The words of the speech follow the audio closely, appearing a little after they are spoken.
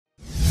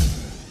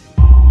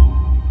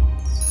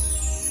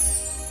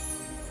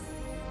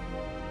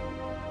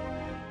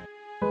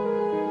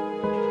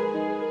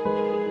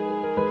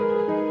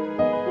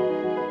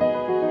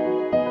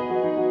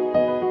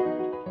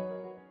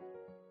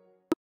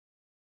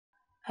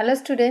Hello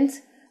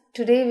students,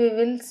 today we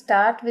will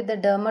start with the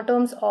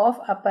dermatomes of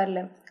upper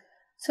limb.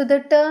 So the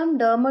term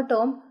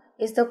dermatome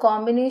is the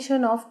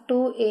combination of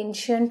two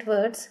ancient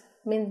words,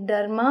 means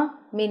derma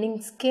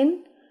meaning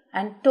skin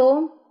and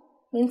tome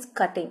means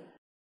cutting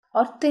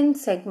or thin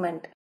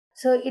segment.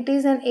 So it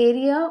is an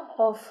area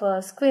of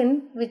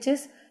skin which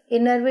is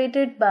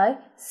innervated by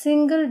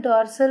single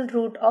dorsal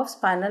root of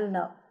spinal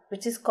nerve,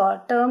 which is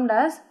termed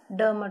as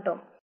dermatome.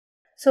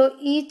 So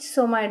each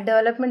somite,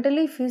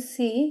 developmentally if you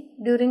see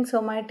during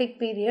somatic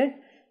period,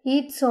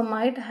 each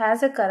somite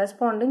has a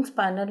corresponding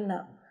spinal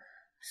nerve.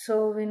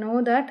 So we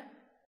know that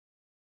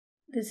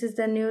this is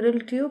the neural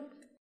tube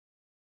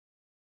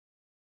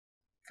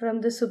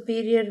from the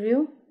superior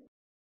view.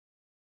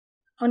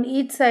 On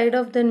each side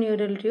of the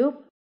neural tube,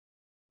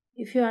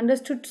 if you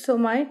understood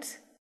somites,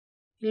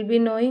 you will be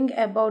knowing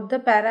about the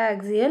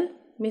paraxial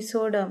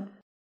mesoderm.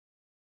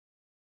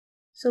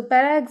 So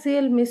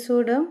paraxial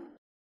mesoderm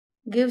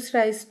gives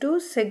rise to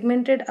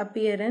segmented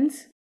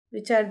appearance,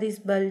 which are these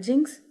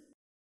bulgings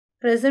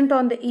present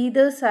on the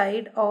either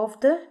side of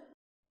the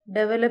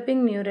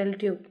developing neural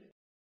tube.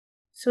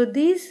 So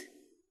these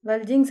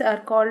bulgings are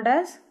called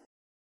as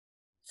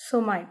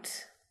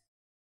somites.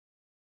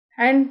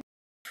 And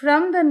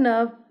from the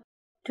nerve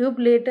tube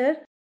later,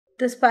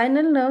 the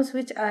spinal nerves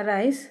which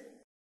arise,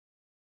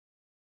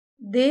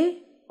 they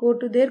go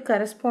to their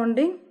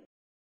corresponding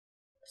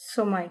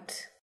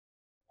somites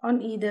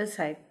on either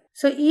side.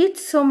 So each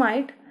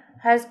somite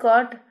has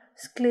got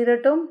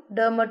sclerotome,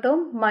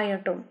 dermatome,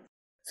 myotome.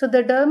 So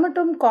the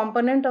dermatome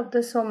component of the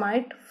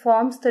somite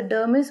forms the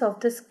dermis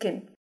of the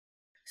skin.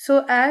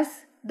 So as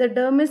the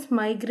dermis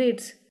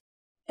migrates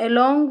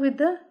along with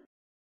the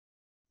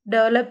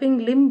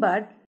developing limb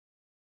bud,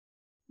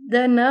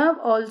 the nerve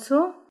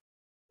also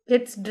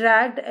gets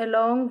dragged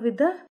along with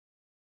the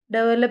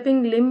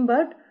developing limb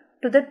bud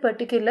to that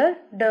particular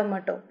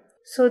dermatome.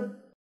 So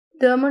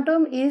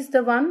dermatome is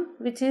the one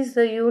which is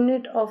the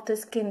unit of the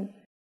skin,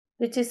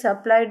 which is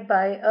supplied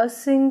by a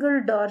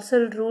single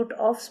dorsal root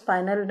of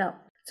spinal nerve.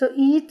 So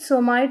each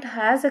somite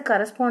has a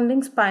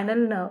corresponding spinal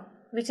nerve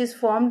which is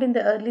formed in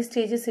the early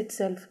stages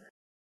itself.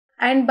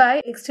 And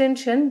by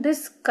extension,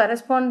 this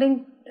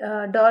corresponding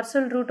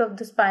dorsal root of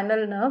the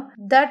spinal nerve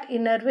that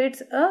innervates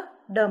a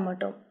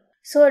dermatome.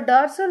 So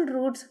dorsal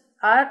roots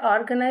are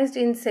organized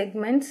in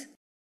segments.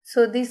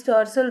 So these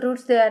dorsal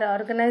roots, they are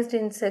organized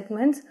in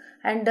segments,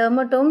 and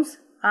dermatomes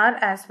are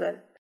as well.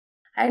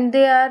 And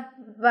they are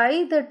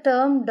why the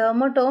term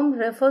dermatome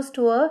refers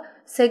to a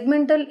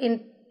segmental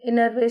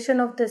innervation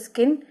of the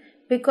skin,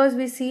 because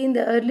we see in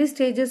the early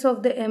stages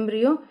of the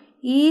embryo,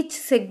 each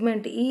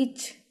segment,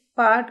 each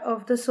part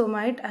of the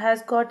somite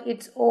has got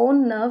its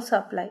own nerve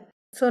supply.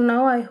 So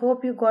now I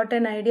hope you got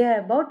an idea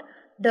about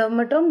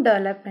dermatome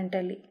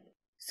developmentally.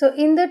 So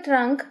in the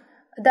trunk,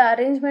 the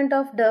arrangement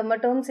of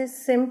dermatomes is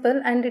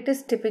simple and it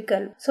is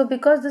typical. So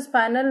because the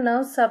spinal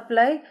nerves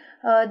supply,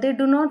 they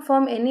do not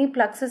form any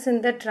plexus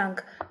in the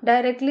trunk.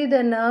 Directly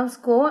the nerves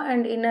go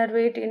and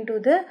innervate into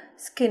the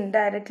skin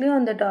directly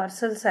on the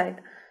dorsal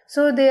side.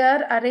 So they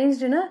are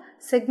arranged in a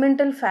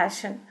segmental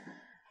fashion.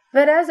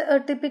 Whereas a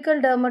typical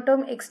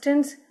dermatome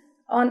extends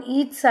on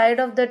each side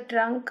of the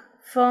trunk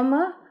from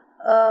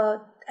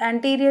a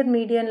anterior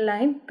median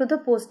line to the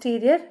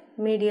posterior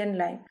median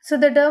line. So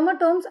the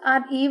dermatomes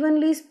are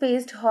evenly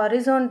spaced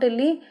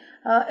horizontally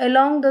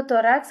along the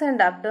thorax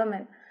and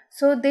abdomen.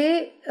 So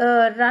they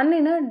run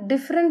in a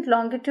different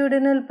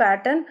longitudinal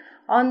pattern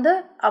on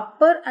the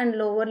upper and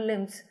lower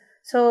limbs.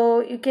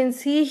 So you can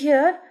see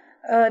here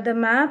the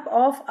map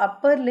of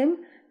upper limb,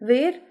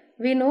 where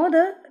we know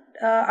the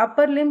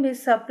upper limb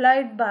is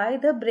supplied by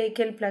the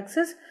brachial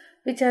plexus,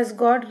 which has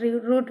got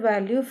root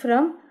value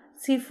from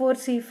C4,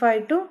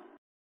 C5 to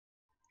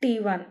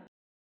T1,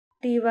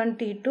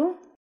 T2,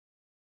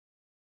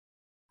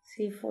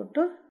 C4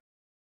 to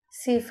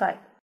C5.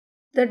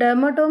 The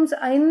dermatomes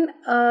in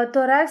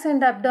thorax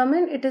and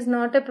abdomen, it is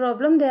not a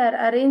problem. They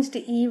are arranged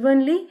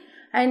evenly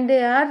and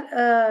they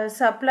are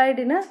supplied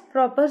in a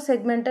proper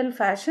segmental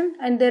fashion,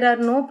 and there are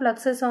no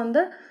plexus on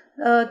the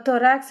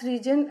thorax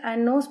region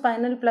and no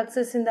spinal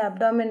plexus in the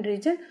abdomen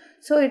region.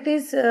 So it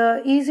is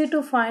easy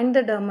to find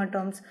the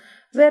dermatomes.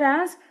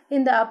 Whereas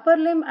in the upper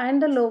limb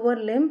and the lower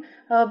limb,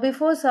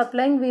 before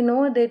supplying, we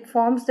know that it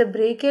forms the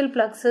brachial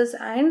plexus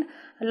and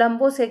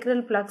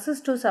lumbosacral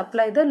plexus to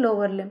supply the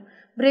lower limb.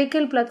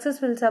 Brachial plexus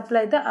will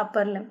supply the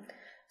upper limb.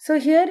 So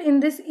here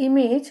in this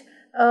image,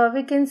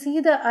 we can see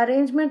the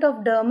arrangement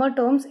of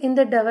dermatomes in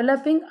the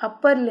developing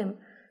upper limb.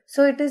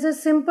 So it is a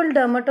simple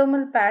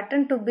dermatomal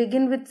pattern to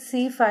begin with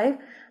C5,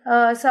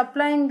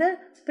 supplying the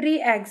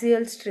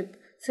preaxial strip.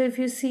 So if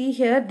you see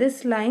here,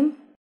 this line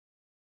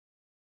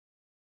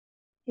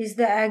is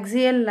the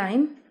axial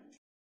line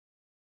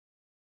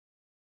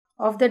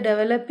of the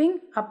developing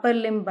upper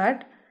limb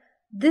bud.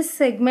 This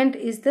segment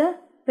is the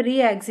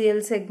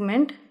preaxial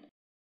segment.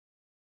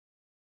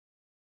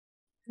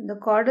 The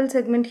caudal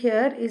segment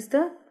here is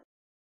the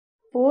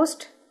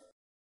post-axial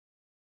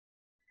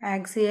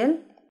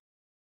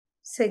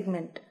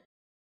segment.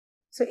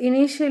 So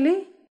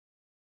initially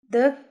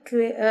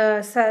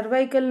the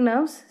cervical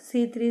nerves,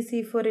 C3,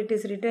 C4 it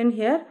is written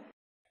here.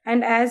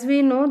 And as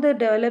we know, the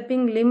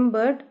developing limb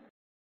bud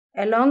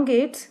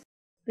elongates,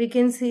 we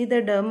can see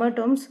the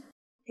dermatomes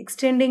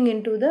extending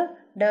into the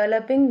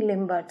developing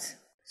limb buds.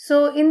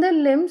 So in the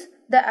limbs,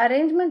 the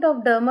arrangement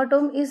of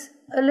dermatome is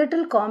a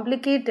little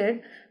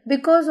complicated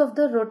because of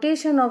the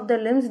rotation of the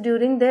limbs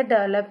during their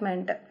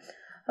development.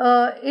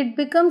 It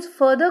becomes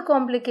further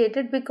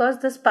complicated because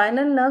the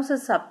spinal nerves are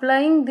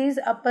supplying these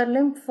upper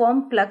limb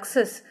form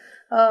plexus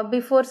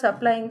before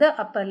supplying the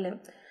upper limb.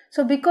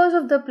 So because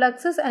of the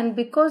plexus and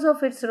because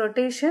of its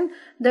rotation,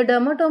 the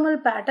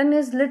dermatomal pattern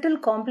is little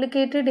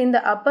complicated in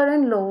the upper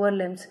and lower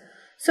limbs.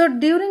 So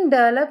during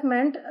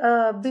development,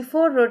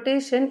 before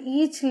rotation,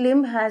 each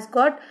limb has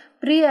got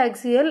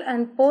preaxial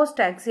and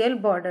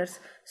postaxial borders.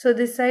 So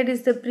this side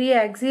is the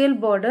preaxial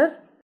border.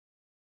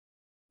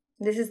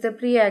 This is the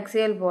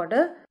preaxial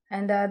border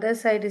and the other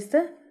side is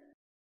the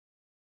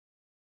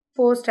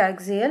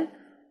postaxial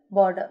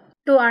border.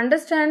 To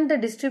understand the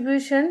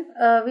distribution,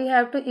 we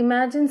have to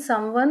imagine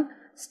someone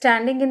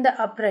standing in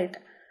the upright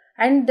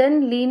and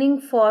then leaning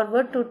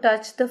forward to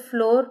touch the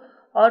floor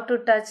or to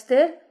touch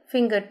their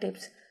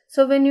fingertips.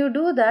 So when you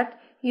do that,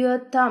 your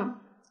thumb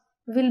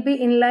will be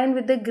in line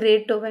with the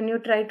great toe when you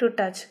try to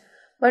touch.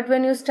 But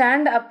when you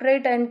stand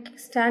upright and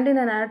stand in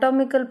an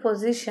anatomical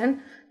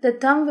position, the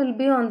thumb will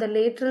be on the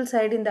lateral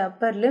side in the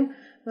upper limb,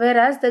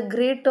 whereas the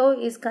great toe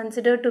is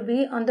considered to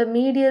be on the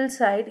medial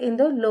side in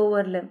the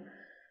lower limb.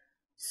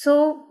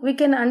 So we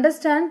can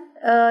understand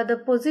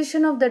the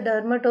position of the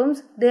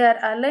dermatomes. They are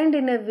aligned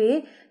in a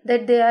way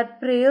that they are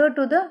prior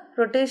to the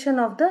rotation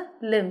of the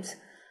limbs.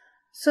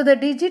 So the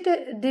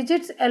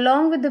digits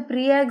along with the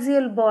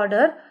preaxial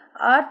border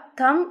are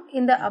thumb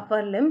in the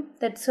upper limb.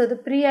 That's so the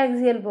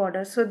preaxial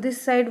border. So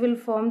this side will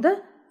form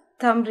the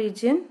thumb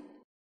region.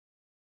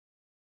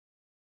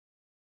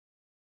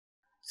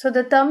 So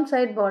the thumb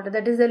side border,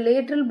 that is the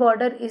lateral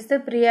border, is the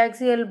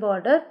preaxial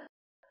border,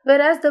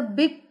 whereas the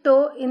big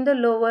toe in the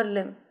lower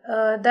limb,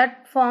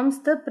 that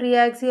forms the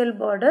preaxial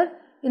border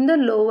in the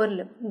lower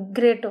limb,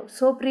 great toe.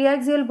 So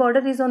preaxial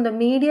border is on the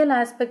medial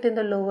aspect in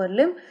the lower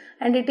limb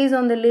and it is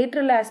on the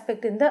lateral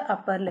aspect in the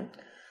upper limb.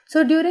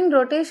 So during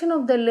rotation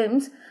of the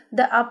limbs,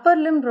 the upper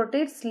limb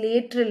rotates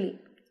laterally.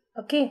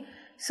 Okay.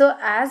 So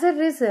as a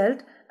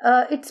result,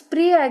 its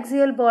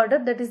preaxial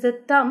border, that is the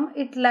thumb,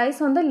 it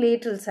lies on the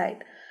lateral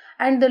side.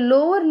 And the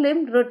lower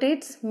limb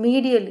rotates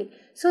medially.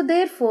 So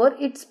therefore,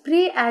 its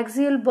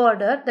preaxial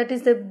border, that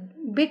is the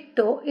big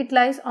toe, it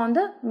lies on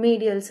the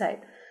medial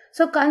side.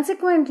 So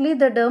consequently,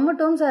 the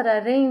dermatomes are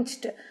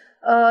arranged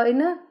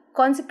in a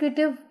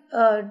consecutive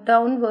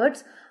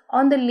downwards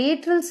on the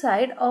lateral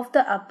side of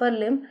the upper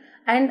limb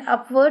and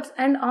upwards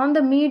and on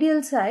the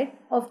medial side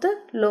of the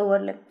lower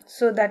limb.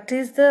 So that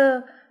is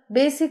the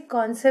basic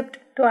concept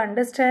to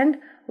understand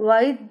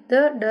why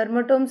the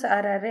dermatomes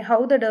are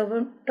how the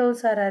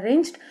dermatomes are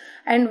arranged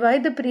and why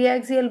the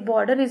preaxial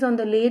border is on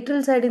the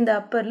lateral side in the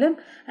upper limb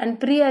and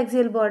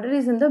preaxial border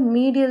is in the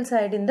medial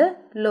side in the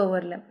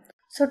lower limb.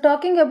 So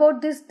talking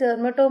about this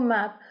dermatome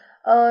map,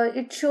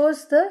 it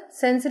shows the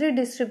sensory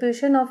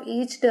distribution of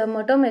each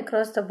dermatome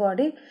across the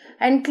body,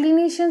 and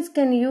clinicians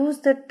can use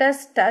the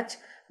test touch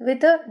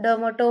with a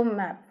dermatome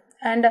map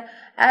and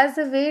as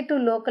a way to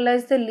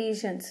localize the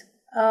lesions.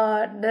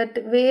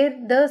 That where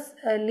the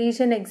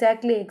lesion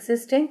exactly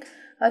existing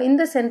in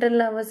the central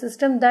nervous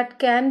system, that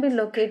can be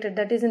located,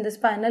 that is in the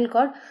spinal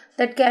cord,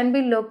 that can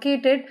be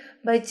located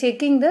by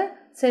checking the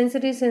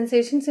sensory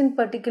sensations in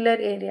particular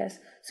areas.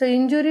 So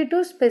injury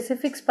to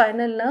specific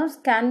spinal nerves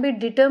can be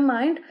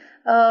determined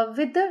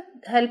with the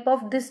help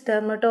of this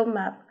dermatome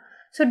map.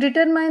 So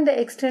determine the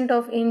extent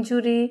of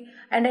injury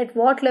and at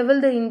what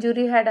level the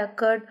injury had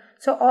occurred.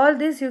 So all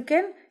this you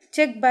can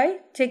check by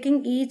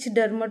checking each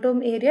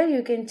dermatome area.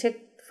 You can check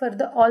for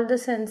all the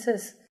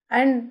senses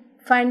and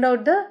find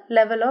out the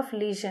level of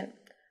lesion.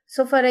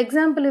 So for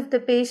example, if the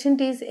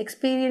patient is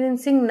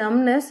experiencing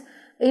numbness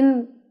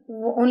in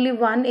only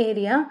one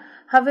area,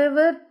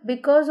 however,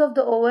 because of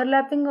the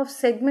overlapping of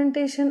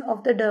segmentation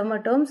of the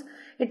dermatomes,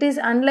 it is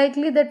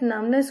unlikely that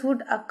numbness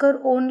would occur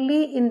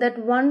only in that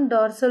one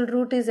dorsal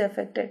root is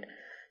affected.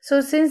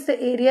 So since the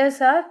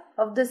areas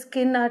of the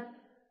skin are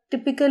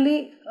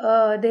typically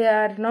they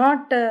are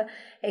not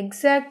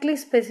exactly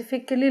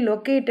specifically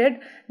located,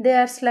 they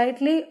are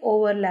slightly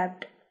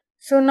overlapped.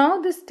 So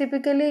now this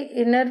typically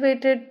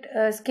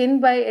innervated skin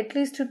by at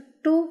least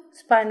 2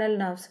 spinal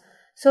nerves.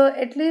 So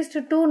at least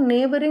 2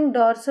 neighboring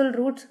dorsal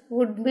roots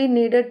would be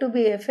needed to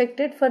be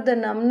affected for the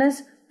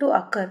numbness to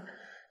occur.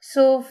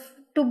 So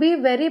to be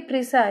very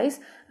precise,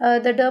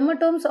 the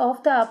dermatomes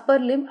of the upper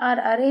limb are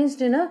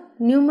arranged in a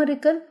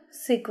numerical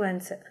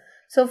sequence.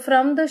 So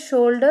from the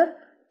shoulder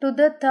to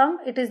the thumb,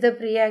 it is the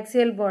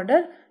preaxial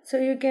border. So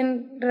you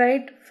can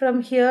write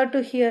from here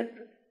to here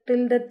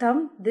till the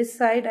thumb. This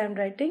side I am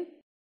writing.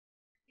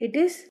 It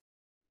is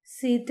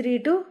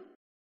C3 to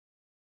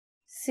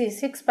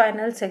C6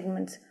 spinal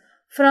segments.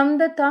 From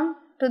the thumb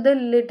to the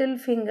little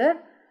finger,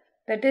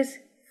 that is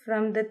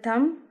from the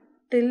thumb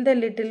till the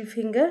little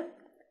finger,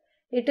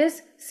 it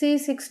is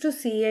C6 to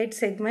C8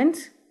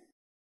 segments.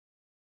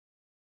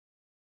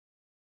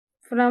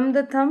 From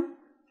the thumb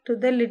to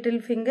the little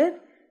finger,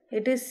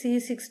 it is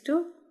C6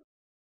 to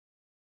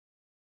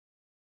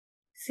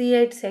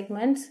C8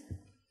 segments.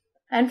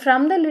 And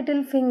from the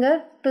little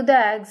finger to the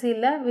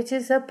axilla, which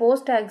is a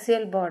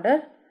post-axial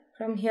border,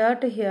 from here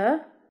to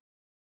here,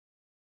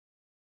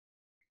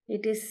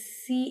 it is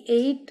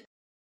C8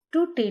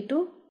 to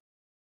T2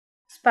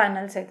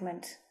 spinal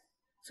segments.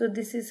 So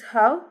this is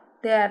how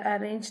they are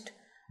arranged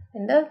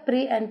in the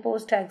pre and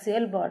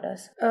post-axial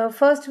borders.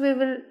 First we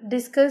will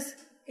discuss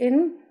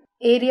in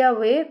area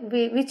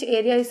which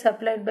area is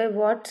supplied by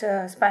what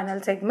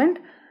spinal segment,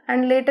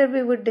 and later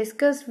we would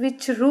discuss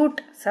which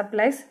root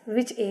supplies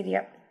which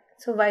area.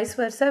 So vice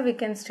versa we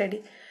can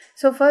study.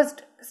 So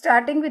first,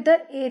 starting with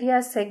the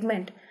area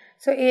segment.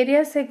 So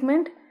area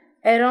segment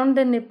around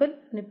the nipple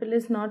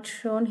is not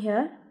shown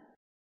here.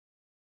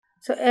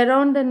 So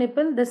around the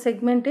nipple the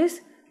segment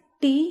is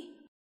T4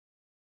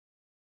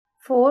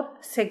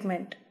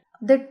 segment.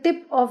 The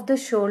tip of the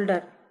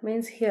shoulder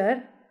means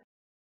here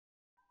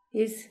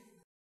is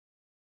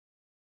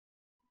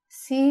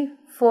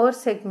C4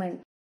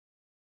 segment.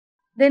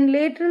 Then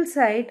lateral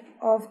side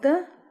of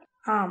the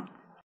arm.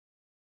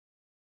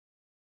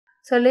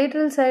 So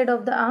lateral side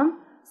of the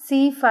arm,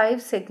 C5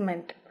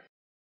 segment.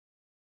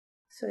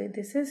 So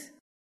this is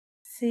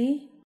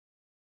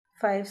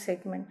C5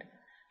 segment.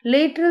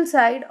 Lateral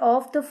side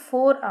of the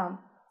forearm,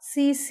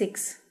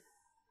 C6.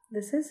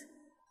 This is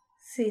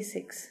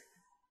C6.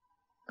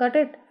 Got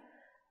it?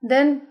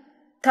 Then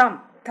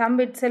thumb. Thumb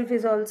itself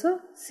is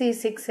also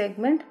C6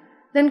 segment.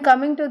 Then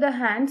coming to the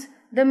hands,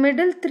 the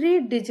middle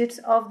 3 digits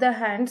of the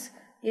hands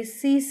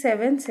is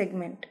C7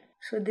 segment.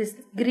 So this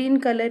green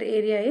color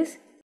area is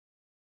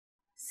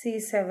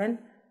C7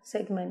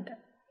 segment.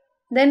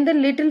 Then the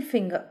little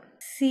finger,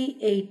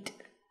 C8.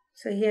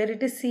 So here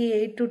it is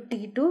C8 to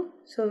T2.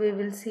 So we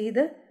will see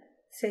the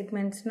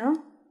segments now.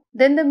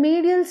 Then the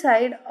medial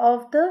side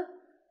of the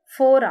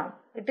forearm,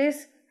 it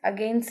is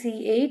again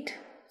C8.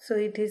 So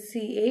it is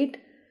C8.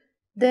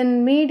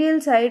 Then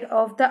medial side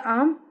of the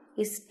arm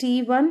is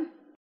T1.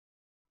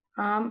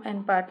 Arm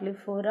and partly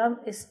forearm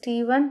is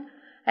T1,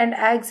 and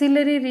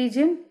axillary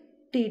region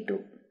T2.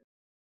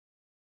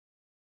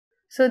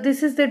 So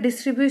this is the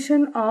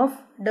distribution of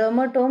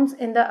dermatomes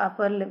in the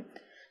upper limb.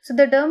 So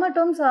the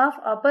dermatomes of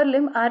upper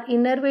limb are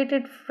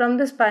innervated from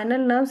the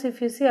spinal nerves,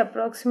 if you see,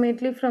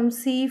 approximately from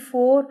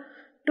C4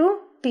 to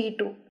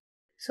T2.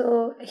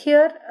 So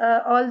here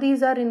all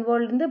these are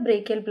involved in the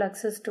brachial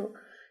plexus too.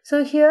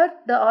 So here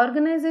the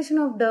organization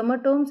of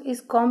dermatomes is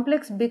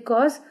complex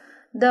because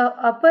the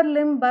upper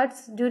limb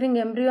buds during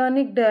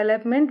embryonic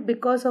development,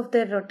 because of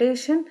their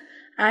rotation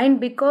and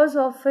because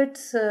of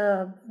its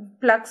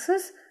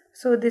plexus.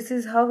 So this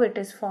is how it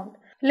is formed.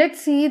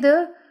 Let's see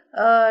the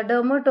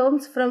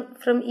dermatomes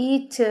from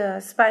each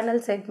spinal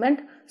segment.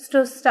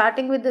 So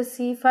starting with the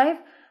C5,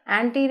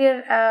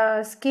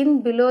 anterior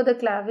skin below the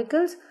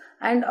clavicles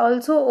and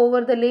also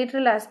over the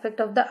lateral aspect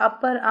of the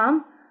upper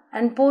arm,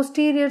 and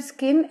posterior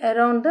skin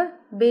around the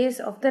base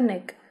of the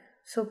neck.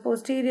 So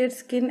posterior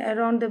skin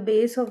around the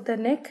base of the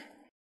neck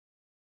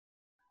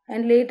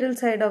and lateral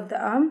side of the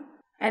arm,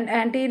 and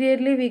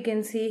anteriorly we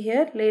can see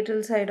here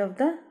lateral side of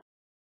the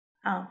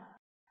arm.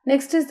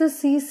 Next is the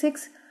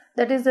C6,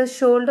 that is the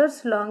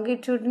shoulders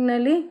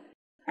longitudinally,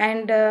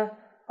 and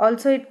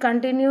also it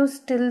continues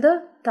till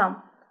the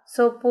thumb.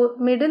 So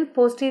middle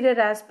posterior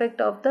aspect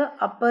of the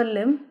upper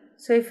limb.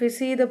 So if you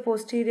see the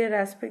posterior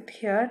aspect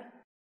here,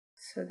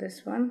 so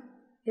this one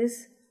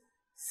is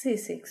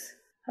C6.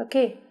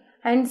 Okay.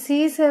 And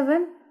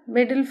C7,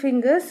 middle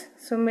fingers.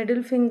 So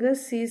middle fingers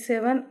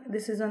C7,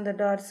 this is on the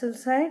dorsal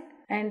side,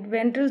 and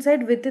ventral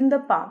side within the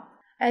palm.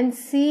 And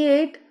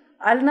C8,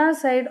 ulnar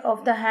side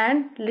of the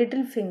hand,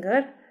 little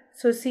finger.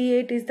 So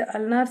C8 is the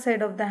ulnar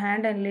side of the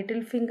hand and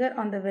little finger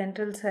on the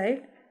ventral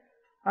side.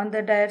 On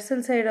the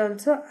dorsal side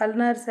also,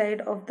 ulnar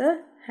side of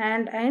the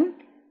hand and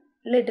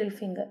little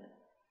finger.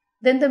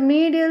 Then the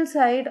medial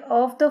side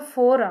of the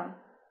forearm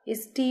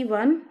is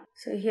T1.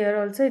 So here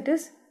also it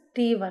is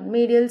T1,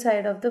 medial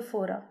side of the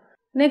forearm.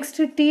 Next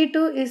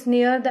T2 is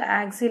near the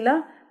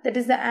axilla, that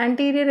is the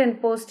anterior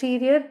and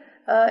posterior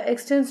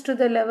extends to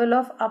the level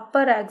of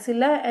upper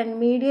axilla and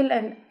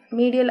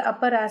medial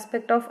upper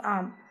aspect of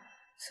arm.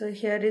 So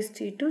here is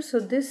T2. So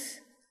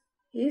this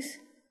is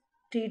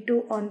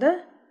T2 on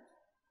the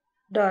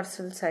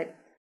dorsal side.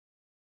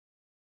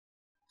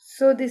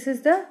 So this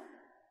is the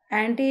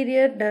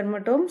anterior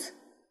dermatomes,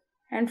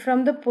 and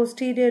from the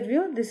posterior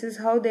view this is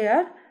how they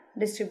are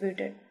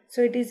distributed.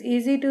 So it is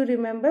easy to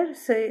remember.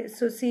 So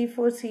C4,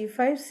 C5,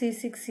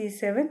 C6,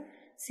 C7,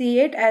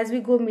 C8 as we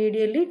go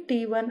medially,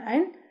 T1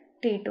 and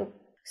T2.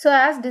 So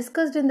as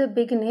discussed in the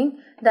beginning,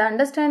 the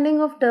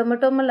understanding of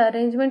dermatomal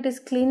arrangement is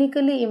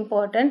clinically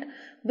important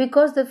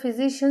because the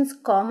physicians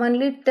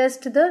commonly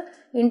test the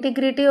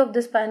integrity of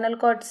the spinal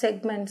cord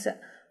segments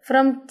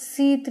from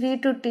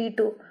C3 to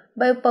T2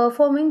 by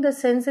performing the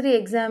sensory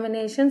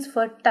examinations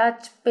for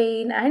touch,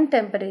 pain and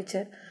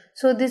temperature.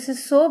 So this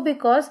is so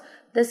because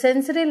the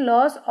sensory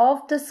loss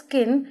of the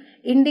skin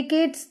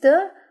indicates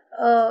the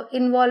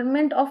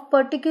involvement of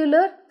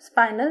particular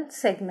spinal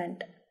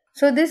segment.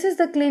 So this is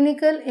the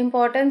clinical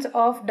importance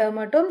of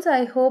dermatomes.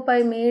 I hope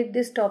I made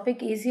this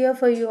topic easier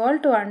for you all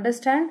to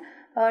understand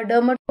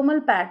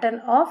dermatomal pattern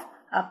of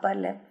upper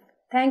limb.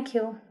 Thank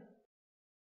you.